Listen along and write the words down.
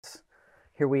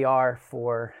Here we are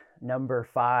for number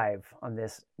 5 on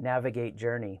this Navigate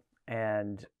journey.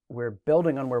 And we're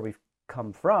building on where we've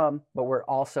come from, but we're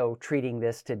also treating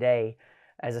this today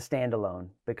as a standalone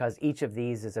because each of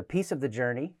these is a piece of the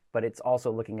journey, but it's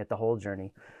also looking at the whole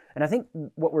journey. And I think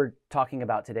what we're talking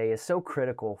about today is so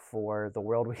critical for the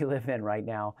world we live in right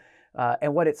now,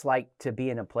 and what it's like to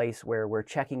be in a place where we're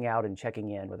checking out and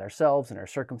checking in with ourselves and our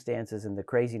circumstances and the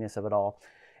craziness of it all.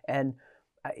 And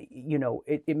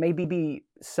it may be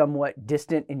somewhat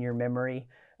distant in your memory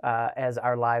as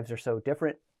our lives are so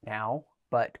different now,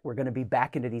 but we're going to be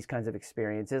back into these kinds of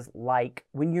experiences, like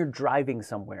when you're driving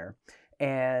somewhere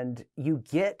and you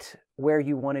get where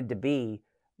you wanted to be,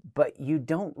 but you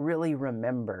don't really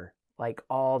remember like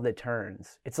all the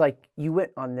turns. It's like you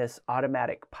went on this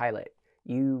automatic pilot.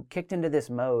 You kicked into this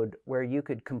mode where you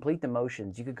could complete the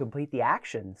motions, you could complete the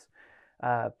actions,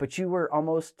 but you were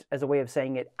almost, as a way of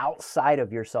saying it, outside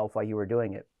of yourself while you were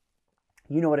doing it.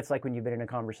 You know what it's like when you've been in a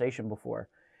conversation before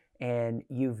and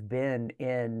you've been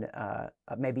in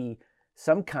maybe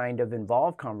some kind of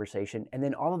involved conversation, and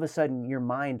then all of a sudden your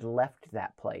mind left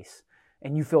that place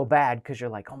and you feel bad because you're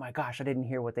like, oh my gosh, I didn't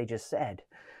hear what they just said.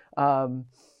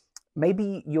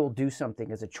 Maybe you'll do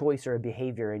something as a choice or a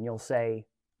behavior and you'll say,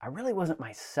 I really wasn't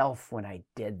myself when I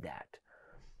did that.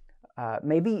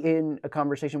 Maybe in a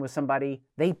conversation with somebody,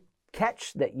 they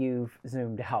catch that you've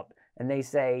zoomed out and they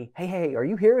say, hey, are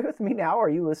you here with me now? Are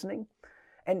you listening?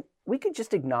 And we could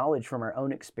just acknowledge from our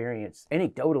own experience,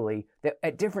 anecdotally, that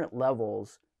at different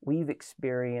levels, we've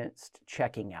experienced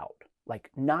checking out,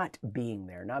 like not being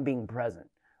there, not being present.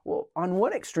 Well, on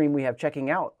one extreme, we have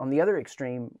checking out. On the other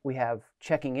extreme, we have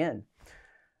checking in.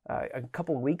 A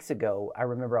couple of weeks ago, I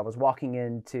remember I was walking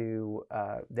into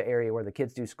the area where the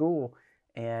kids do school,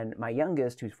 and my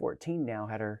youngest, who's 14 now,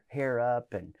 had her hair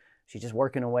up and she's just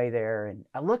working away there. And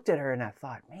I looked at her and I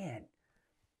thought, man,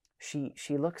 she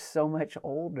looks so much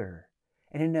older.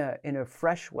 And in a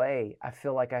fresh way, I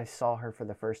feel like I saw her for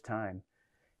the first time.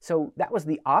 So that was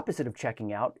the opposite of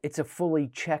checking out. It's a fully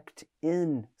checked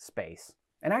in space.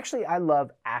 And actually, I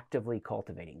love actively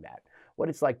cultivating that. What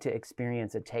it's like to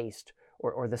experience a taste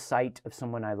or the sight of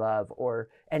someone I love, or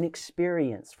an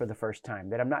experience for the first time,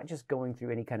 that I'm not just going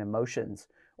through any kind of motions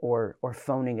or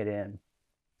phoning it in.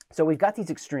 So we've got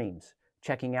these extremes,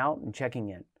 checking out and checking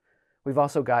in. We've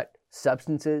also got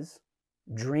substances,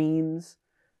 dreams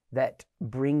that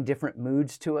bring different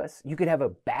moods to us. You could have a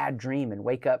bad dream and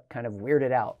wake up kind of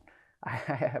weirded out. I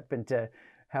happened to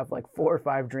have like 4 or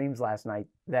 5 dreams last night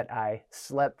that I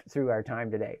slept through our time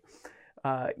today.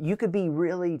 You could be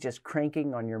really just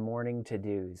cranking on your morning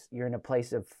to-dos. You're in a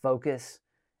place of focus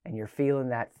and you're feeling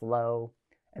that flow,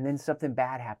 and then something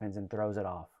bad happens and throws it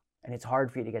off. And it's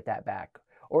hard for you to get that back.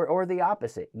 Or the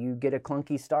opposite, you get a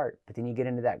clunky start, but then you get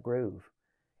into that groove.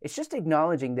 It's just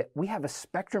acknowledging that we have a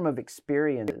spectrum of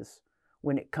experiences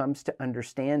when it comes to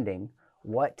understanding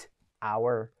what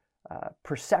our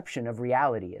perception of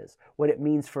reality is, what it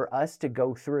means for us to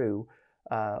go through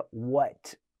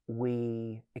what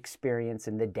we experience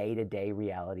in the day-to-day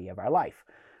reality of our life.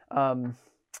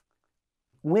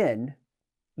 When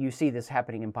you see this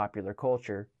happening in popular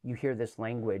culture, you hear this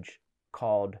language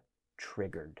called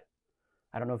triggered.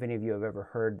 I don't know if any of you have ever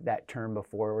heard that term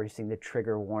before, or you've seen the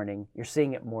trigger warning. You're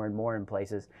seeing it more and more in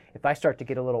places. If I start to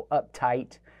get a little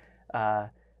uptight,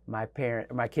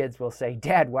 my kids will say,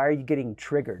 Dad, why are you getting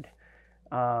triggered?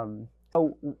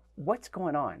 So what's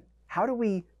going on? How do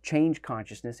we change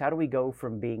consciousness? How do we go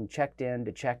from being checked in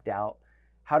to checked out?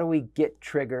 How do we get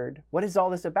triggered? What is all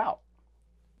this about?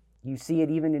 You see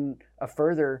it even in a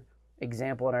further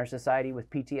example in our society with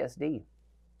PTSD.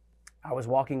 I was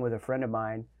walking with a friend of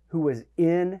mine who was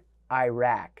in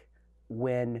Iraq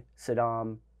when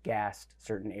Saddam gassed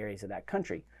certain areas of that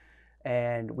country.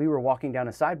 And we were walking down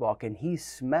a sidewalk and he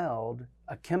smelled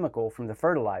a chemical from the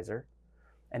fertilizer,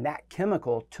 and that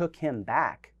chemical took him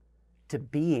back to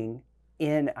being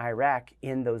in Iraq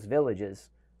in those villages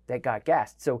that got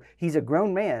gassed. So he's a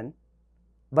grown man,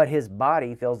 but his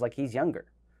body feels like he's younger.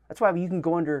 That's why you can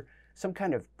go under some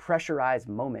kind of pressurized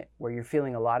moment where you're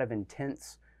feeling a lot of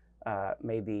intense,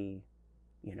 maybe,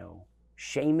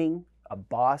 shaming. A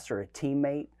boss or a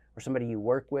teammate or somebody you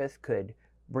work with could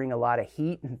bring a lot of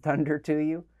heat and thunder to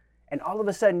you. And all of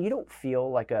a sudden, you don't feel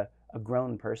like a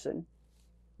grown person.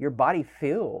 Your body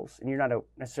feels, and you're not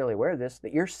necessarily aware of this,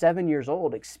 that you're 7 years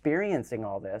old experiencing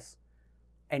all this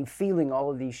and feeling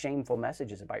all of these shameful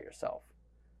messages about yourself.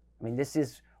 I mean, this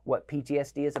is what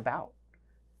PTSD is about.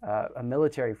 A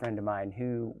military friend of mine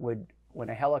who would,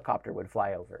 when a helicopter would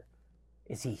fly over,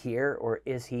 is he here or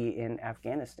is he in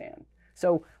Afghanistan?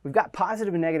 So we've got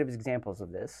positive and negative examples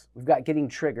of this. We've got getting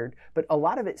triggered, but a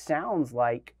lot of it sounds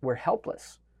like we're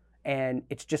helpless and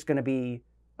it's just going to be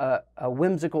a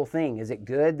whimsical thing. Is it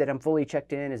good that I'm fully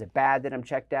checked in? Is it bad that I'm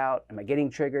checked out? Am I getting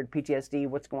triggered? PTSD?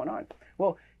 What's going on?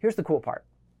 Well, here's the cool part.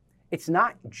 It's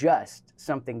not just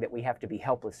something that we have to be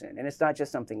helpless in, and it's not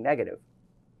just something negative.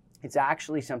 It's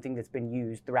actually something that's been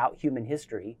used throughout human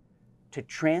history to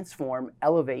transform,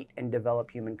 elevate, and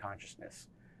develop human consciousness.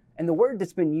 And the word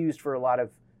that's been used for a lot of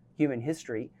human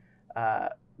history,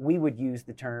 we would use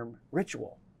the term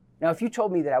ritual. Now, if you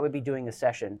told me that I would be doing a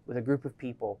session with a group of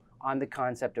people on the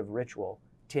concept of ritual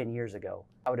 10 years ago,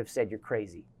 I would have said, you're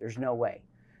crazy. There's no way.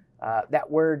 That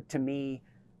word to me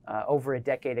over a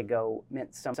decade ago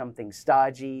meant something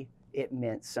stodgy. It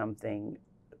meant something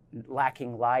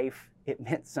lacking life. It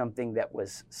meant something that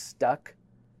was stuck.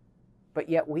 But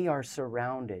yet we are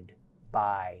surrounded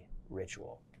by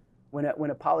ritual. When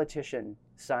a politician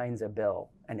signs a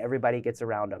bill and everybody gets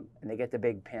around them and they get the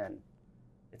big pen,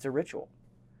 it's a ritual.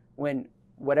 When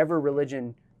whatever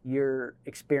religion your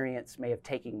experience may have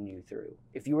taken you through,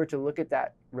 if you were to look at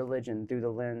that religion through the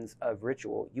lens of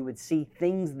ritual, you would see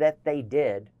things that they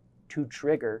did to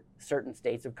trigger certain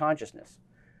states of consciousness.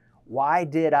 Why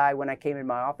did I, when I came in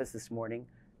my office this morning,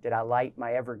 did I light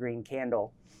my evergreen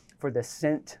candle for the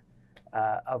scent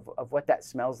of what that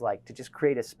smells like, to just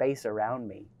create a space around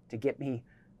me, to get me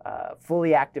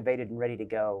fully activated and ready to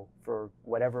go for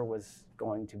whatever was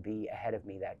going to be ahead of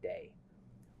me that day.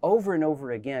 Over and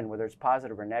over again, whether it's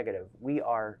positive or negative, we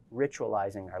are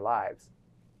ritualizing our lives.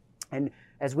 And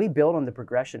as we build on the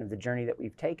progression of the journey that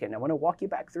we've taken, I want to walk you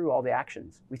back through all the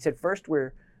actions. We said first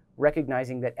we're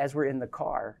recognizing that as we're in the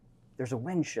car, there's a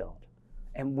windshield.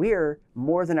 And we're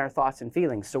more than our thoughts and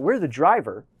feelings. So we're the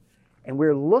driver, and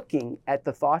we're looking at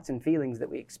the thoughts and feelings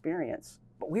that we experience.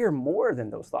 But we are more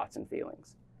than those thoughts and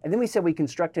feelings. And then we said we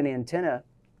construct an antenna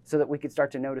so that we could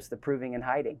start to notice the proving and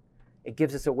hiding. It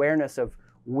gives us awareness of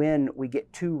when we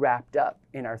get too wrapped up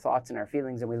in our thoughts and our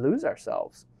feelings and we lose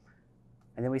ourselves.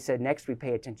 And then we said next we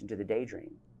pay attention to the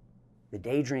daydream. The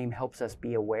daydream helps us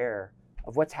be aware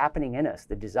of what's happening in us,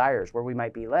 the desires, where we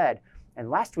might be led. And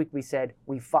last week we said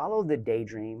we follow the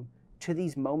daydream to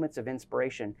these moments of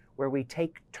inspiration where we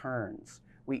take turns.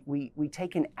 We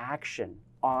take an action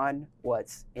on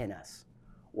what's in us.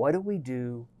 What do we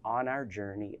do on our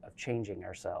journey of changing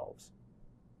ourselves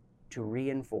to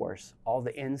reinforce all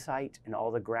the insight and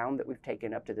all the ground that we've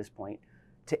taken up to this point,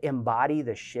 to embody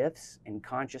the shifts in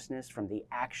consciousness from the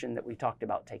action that we talked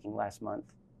about taking last month?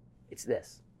 It's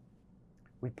this.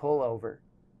 We pull over,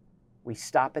 we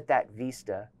stop at that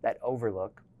vista, that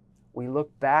overlook, we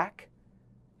look back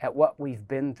at what we've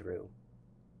been through,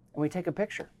 and we take a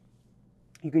picture.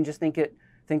 You can just think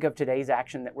of today's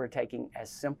action that we're taking as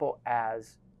simple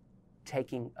as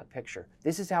taking a picture.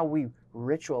 This is how we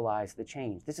ritualize the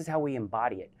change. This is how we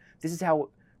embody it. This is how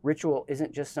ritual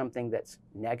isn't just something that's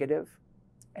negative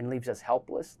and leaves us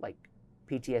helpless, like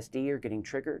PTSD or getting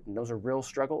triggered, and those are real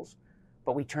struggles,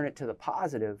 but we turn it to the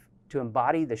positive to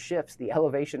embody the shifts, the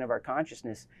elevation of our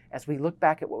consciousness as we look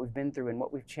back at what we've been through and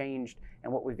what we've changed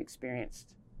and what we've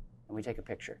experienced, and we take a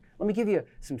picture. Let me give you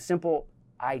some simple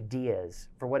ideas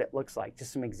for what it looks like,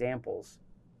 just some examples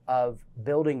of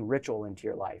building ritual into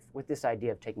your life with this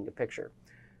idea of taking a picture.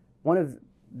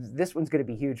 This one's going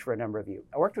to be huge for a number of you.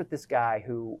 I worked with this guy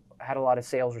who had a lot of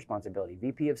sales responsibility,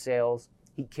 VP of sales.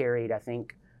 He carried, I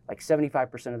think, like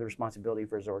 75% of the responsibility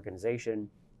for his organization.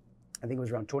 I think it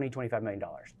was around $25 million.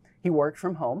 He worked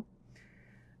from home,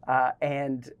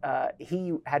 and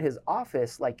he had his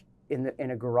office like in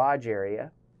a garage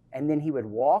area, and then he would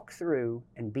walk through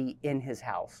and be in his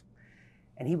house.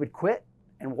 And he would quit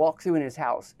and walk through in his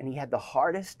house, and he had the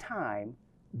hardest time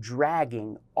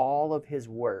dragging all of his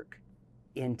work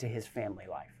into his family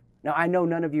life. Now, I know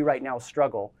none of you right now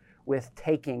struggle with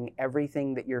taking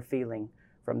everything that you're feeling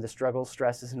from the struggles,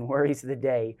 stresses, and worries of the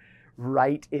day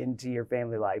right into your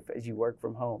family life as you work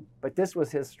from home. But this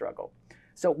was his struggle.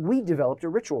 So we developed a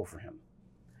ritual for him.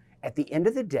 At the end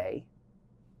of the day,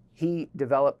 he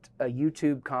developed a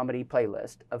YouTube comedy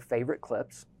playlist of favorite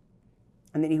clips,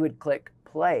 and then he would click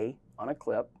play on a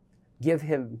clip, give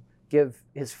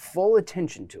his full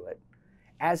attention to it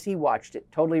as he watched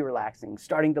it, totally relaxing,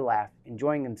 starting to laugh,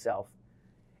 enjoying himself.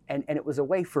 And it was a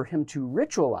way for him to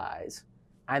ritualize,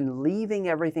 I'm leaving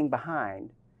everything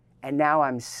behind, and now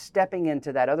I'm stepping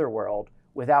into that other world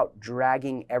without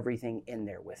dragging everything in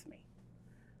there with me.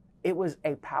 It was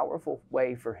a powerful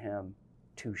way for him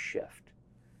to shift.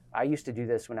 I used to do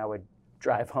this when I would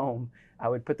drive home. I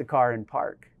would put the car in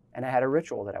park, and I had a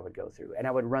ritual that I would go through, and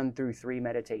I would run through 3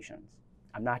 meditations.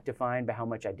 I'm not defined by how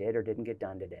much I did or didn't get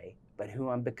done today, but who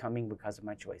I'm becoming because of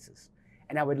my choices.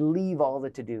 And I would leave all the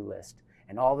to-do list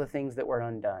and all the things that were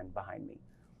undone behind me.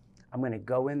 I'm going to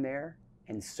go in there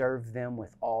and serve them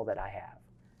with all that I have.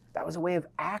 That was a way of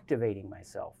activating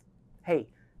myself. Hey,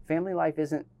 family life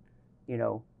isn't,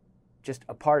 just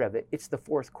a part of it. It's the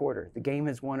fourth quarter. The game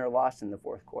is won or lost in the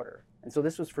fourth quarter. And so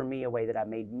this was for me a way that I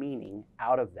made meaning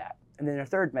out of that. And then a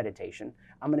third meditation,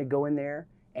 I'm going to go in there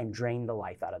and drain the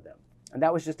life out of them. And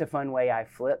that was just a fun way I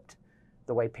flipped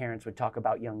the way parents would talk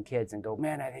about young kids and go,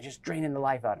 man, they're just draining the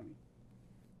life out of me.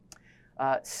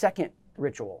 Second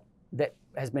ritual that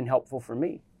has been helpful for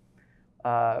me.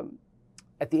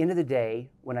 At the end of the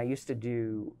day, when I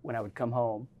would come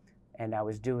home and I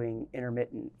was doing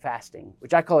intermittent fasting,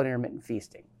 which I call it intermittent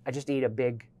feasting. I just eat a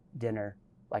big dinner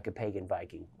like a pagan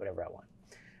Viking, whatever I want.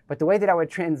 But the way that I would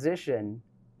transition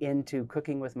into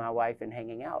cooking with my wife and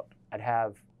hanging out, I'd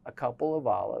have a couple of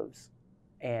olives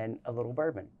and a little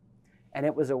bourbon. And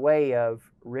it was a way of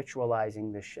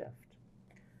ritualizing the shift.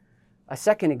 A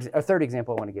third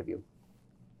example I want to give you.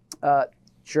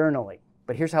 Journaling.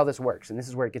 But here's how this works, and this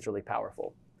is where it gets really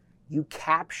powerful. You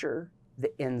capture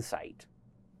the insight,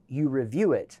 you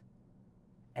review it,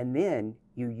 and then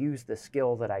you use the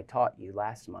skill that I taught you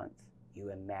last month.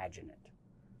 You imagine it.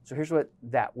 So here's what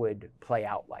that would play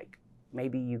out like.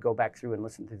 Maybe you go back through and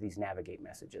listen to these navigate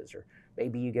messages, or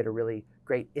maybe you get a really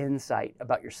great insight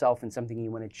about yourself and something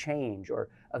you want to change, or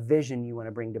a vision you want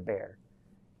to bring to bear.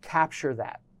 Capture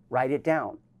that, write it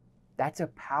down. That's a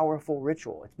powerful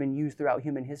ritual. It's been used throughout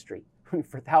human history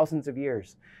for thousands of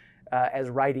years as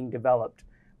writing developed.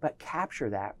 But capture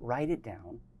that, write it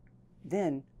down,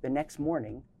 then the next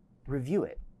morning, review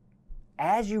it.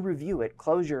 As you review it,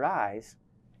 close your eyes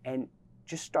and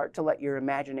just start to let your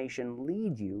imagination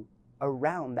lead you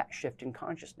around that shift in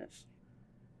consciousness.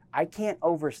 I can't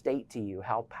overstate to you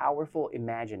how powerful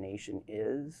imagination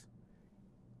is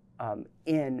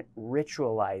in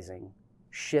ritualizing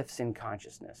shifts in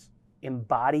consciousness,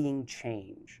 embodying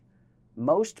change.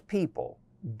 Most people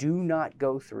do not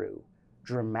go through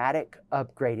dramatic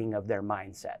upgrading of their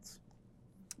mindsets.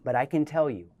 But I can tell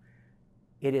you,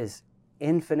 it is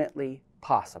infinitely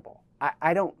possible.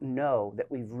 I don't know that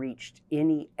we've reached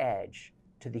any edge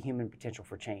to the human potential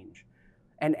for change.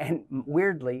 And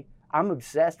weirdly, I'm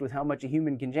obsessed with how much a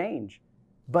human can change.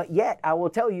 But yet, I will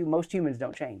tell you, most humans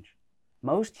don't change.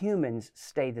 Most humans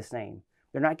stay the same.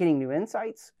 They're not getting new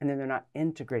insights, and then they're not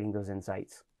integrating those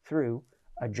insights through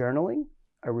a journaling,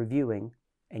 a reviewing,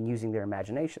 and using their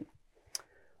imagination.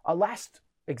 A last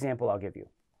example I'll give you,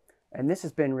 and this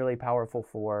has been really powerful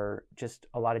for just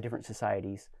a lot of different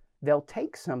societies. They'll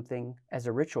take something as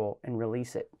a ritual and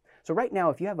release it. So right now,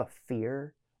 if you have a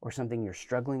fear or something you're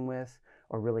struggling with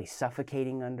or really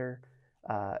suffocating under,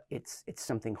 it's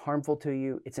something harmful to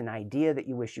you, it's an idea that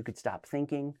you wish you could stop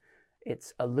thinking,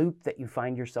 it's a loop that you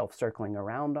find yourself circling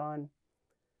around on,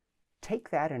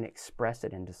 take that and express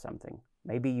it into something.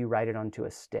 Maybe you write it onto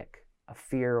a stick, a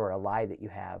fear or a lie that you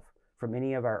have from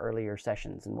any of our earlier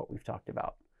sessions and what we've talked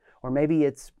about. Or maybe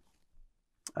it's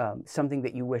something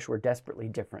that you wish were desperately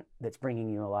different that's bringing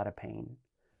you a lot of pain.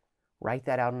 Write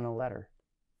that out in a letter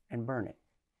and burn it,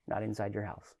 not inside your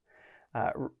house.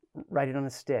 Write it on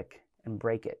a stick and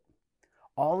break it.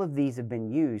 All of these have been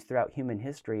used throughout human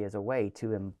history as a way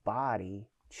to embody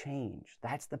change.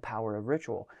 That's the power of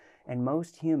ritual. And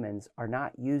most humans are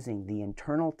not using the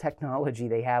internal technology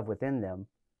they have within them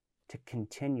to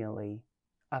continually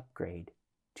upgrade,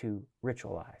 to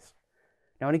ritualize.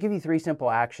 Now, I want to give you 3 simple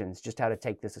actions, just how to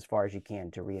take this as far as you can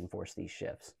to reinforce these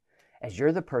shifts. As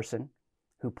you're the person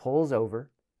who pulls over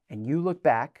and you look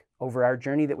back over our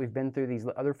journey that we've been through these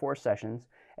other 4 sessions,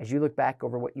 as you look back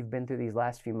over what you've been through these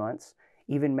last few months,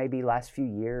 even maybe last few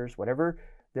years, whatever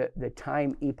the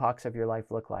time epochs of your life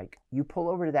look like, you pull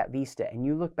over to that vista and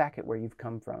you look back at where you've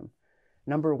come from.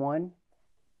 Number 1,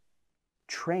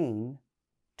 train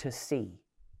to see.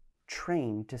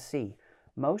 Train to see.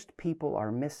 Most people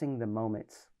are missing the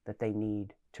moments that they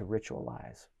need to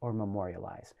ritualize or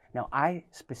memorialize. Now, I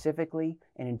specifically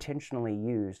and intentionally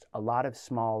used a lot of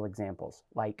small examples,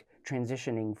 like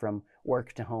transitioning from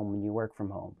work to home when you work from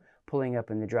home, pulling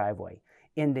up in the driveway,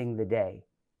 ending the day,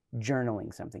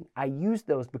 journaling something. I use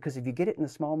those because if you get it in the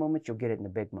small moments, you'll get it in the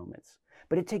big moments.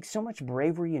 But it takes so much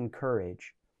bravery and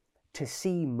courage to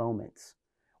see moments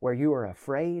where you are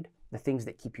afraid, the things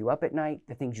that keep you up at night,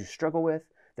 the things you struggle with,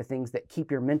 the things that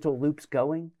keep your mental loops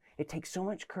going. It takes so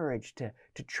much courage to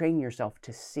train yourself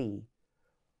to see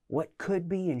what could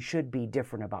be and should be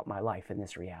different about my life in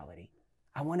this reality.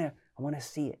 I want to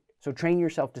see it. So train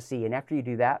yourself to see. And after you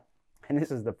do that, and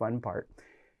this is the fun part,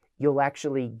 you'll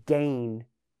actually gain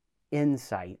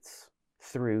insights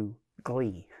through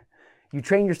glee. You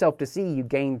train yourself to see, you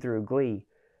gain through glee.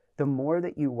 The more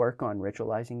that you work on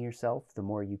ritualizing yourself, the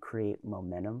more you create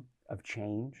momentum of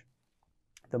change,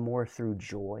 the more through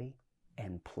joy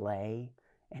and play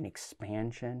and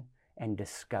expansion and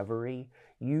discovery,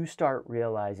 you start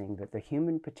realizing that the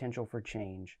human potential for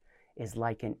change is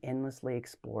like an endlessly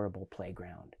explorable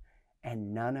playground,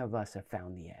 and none of us have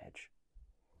found the edge.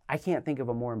 I can't think of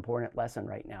a more important lesson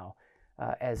right now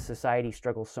as society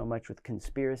struggles so much with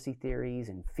conspiracy theories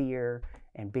and fear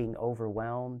and being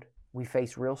overwhelmed. We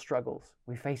face real struggles.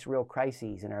 We face real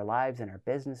crises in our lives, in our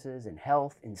businesses, in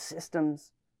health, in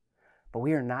systems. But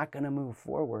we are not going to move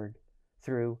forward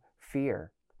through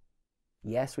fear.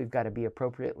 Yes, we've got to be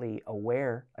appropriately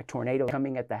aware. A tornado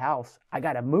coming at the house. I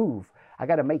got to move. I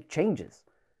got to make changes.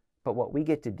 But what we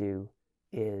get to do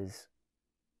is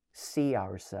see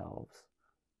ourselves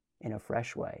in a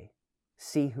fresh way,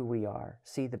 see who we are,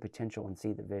 see the potential and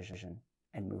see the vision,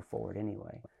 and move forward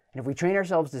anyway. And if we train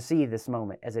ourselves to see this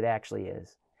moment as it actually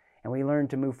is, and we learn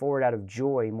to move forward out of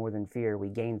joy more than fear, we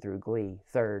gain through glee.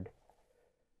 Third,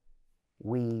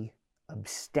 we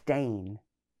abstain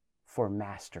for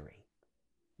mastery.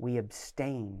 We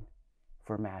abstain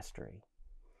for mastery.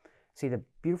 See, the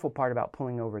beautiful part about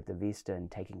pulling over at the Vista and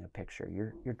taking a picture,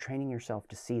 you're training yourself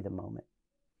to see the moment.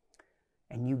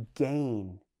 And you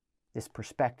gain this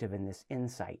perspective and this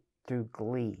insight through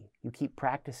glee. You keep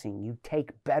practicing. You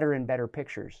take better and better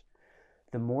pictures.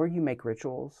 The more you make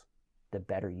rituals, the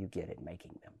better you get at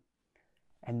making them.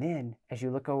 And then, as you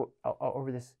look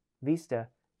over this Vista,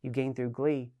 you gain through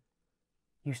glee,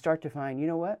 you start to find, you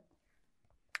know what?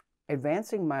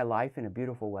 Advancing my life in a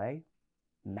beautiful way,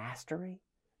 mastery,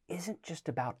 isn't just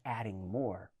about adding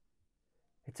more.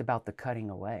 It's about the cutting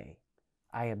away.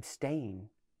 I abstain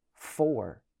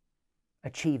for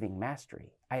achieving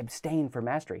mastery. I abstain for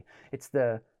mastery. It's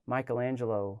the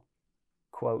Michelangelo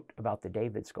quote about the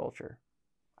David sculpture.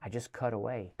 I just cut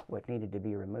away what needed to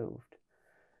be removed.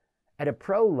 At a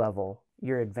pro level,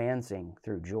 you're advancing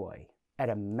through joy. At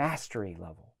a mastery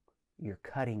level, you're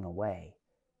cutting away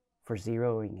for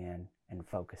zeroing in and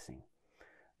focusing.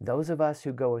 Those of us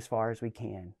who go as far as we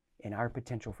can in our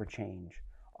potential for change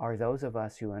are those of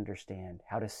us who understand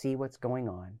how to see what's going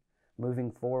on,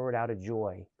 moving forward out of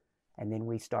joy, and then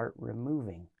we start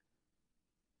removing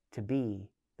to be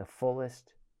the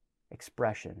fullest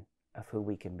expression of who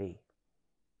we can be.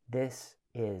 This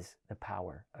is the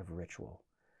power of ritual.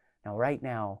 Now, right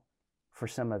now, for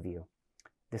some of you,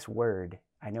 this word,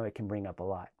 I know it can bring up a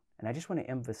lot. And I just want to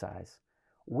emphasize,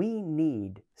 we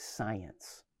need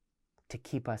science to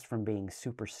keep us from being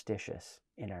superstitious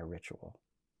in our ritual.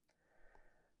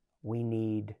 We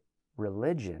need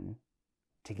religion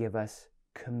to give us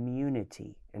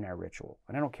community in our ritual.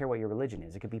 And I don't care what your religion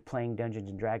is. It could be playing Dungeons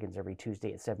and Dragons every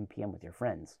Tuesday at 7 p.m. with your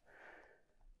friends.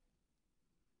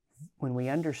 When we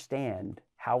understand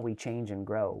how we change and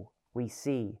grow, we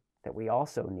see that we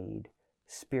also need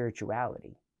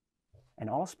spirituality. And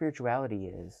all spirituality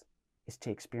is to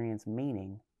experience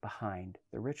meaning behind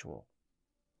the ritual.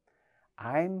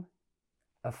 I'm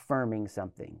affirming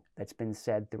something that's been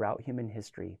said throughout human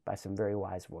history by some very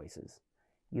wise voices.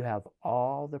 You have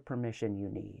all the permission you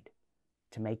need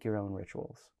to make your own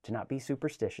rituals, to not be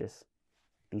superstitious,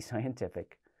 be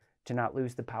scientific, to not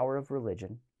lose the power of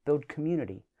religion, build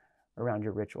community around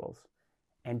your rituals,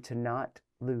 and to not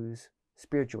lose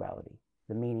spirituality,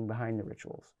 the meaning behind the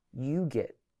rituals. You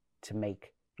get to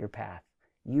make your path.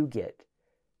 You get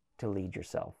to lead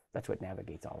yourself. That's what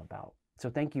Navigate's all about. So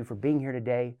thank you for being here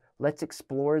today. Let's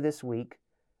explore this week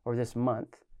or this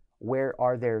month. Where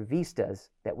are there vistas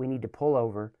that we need to pull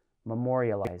over,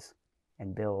 memorialize,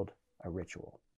 and build a ritual?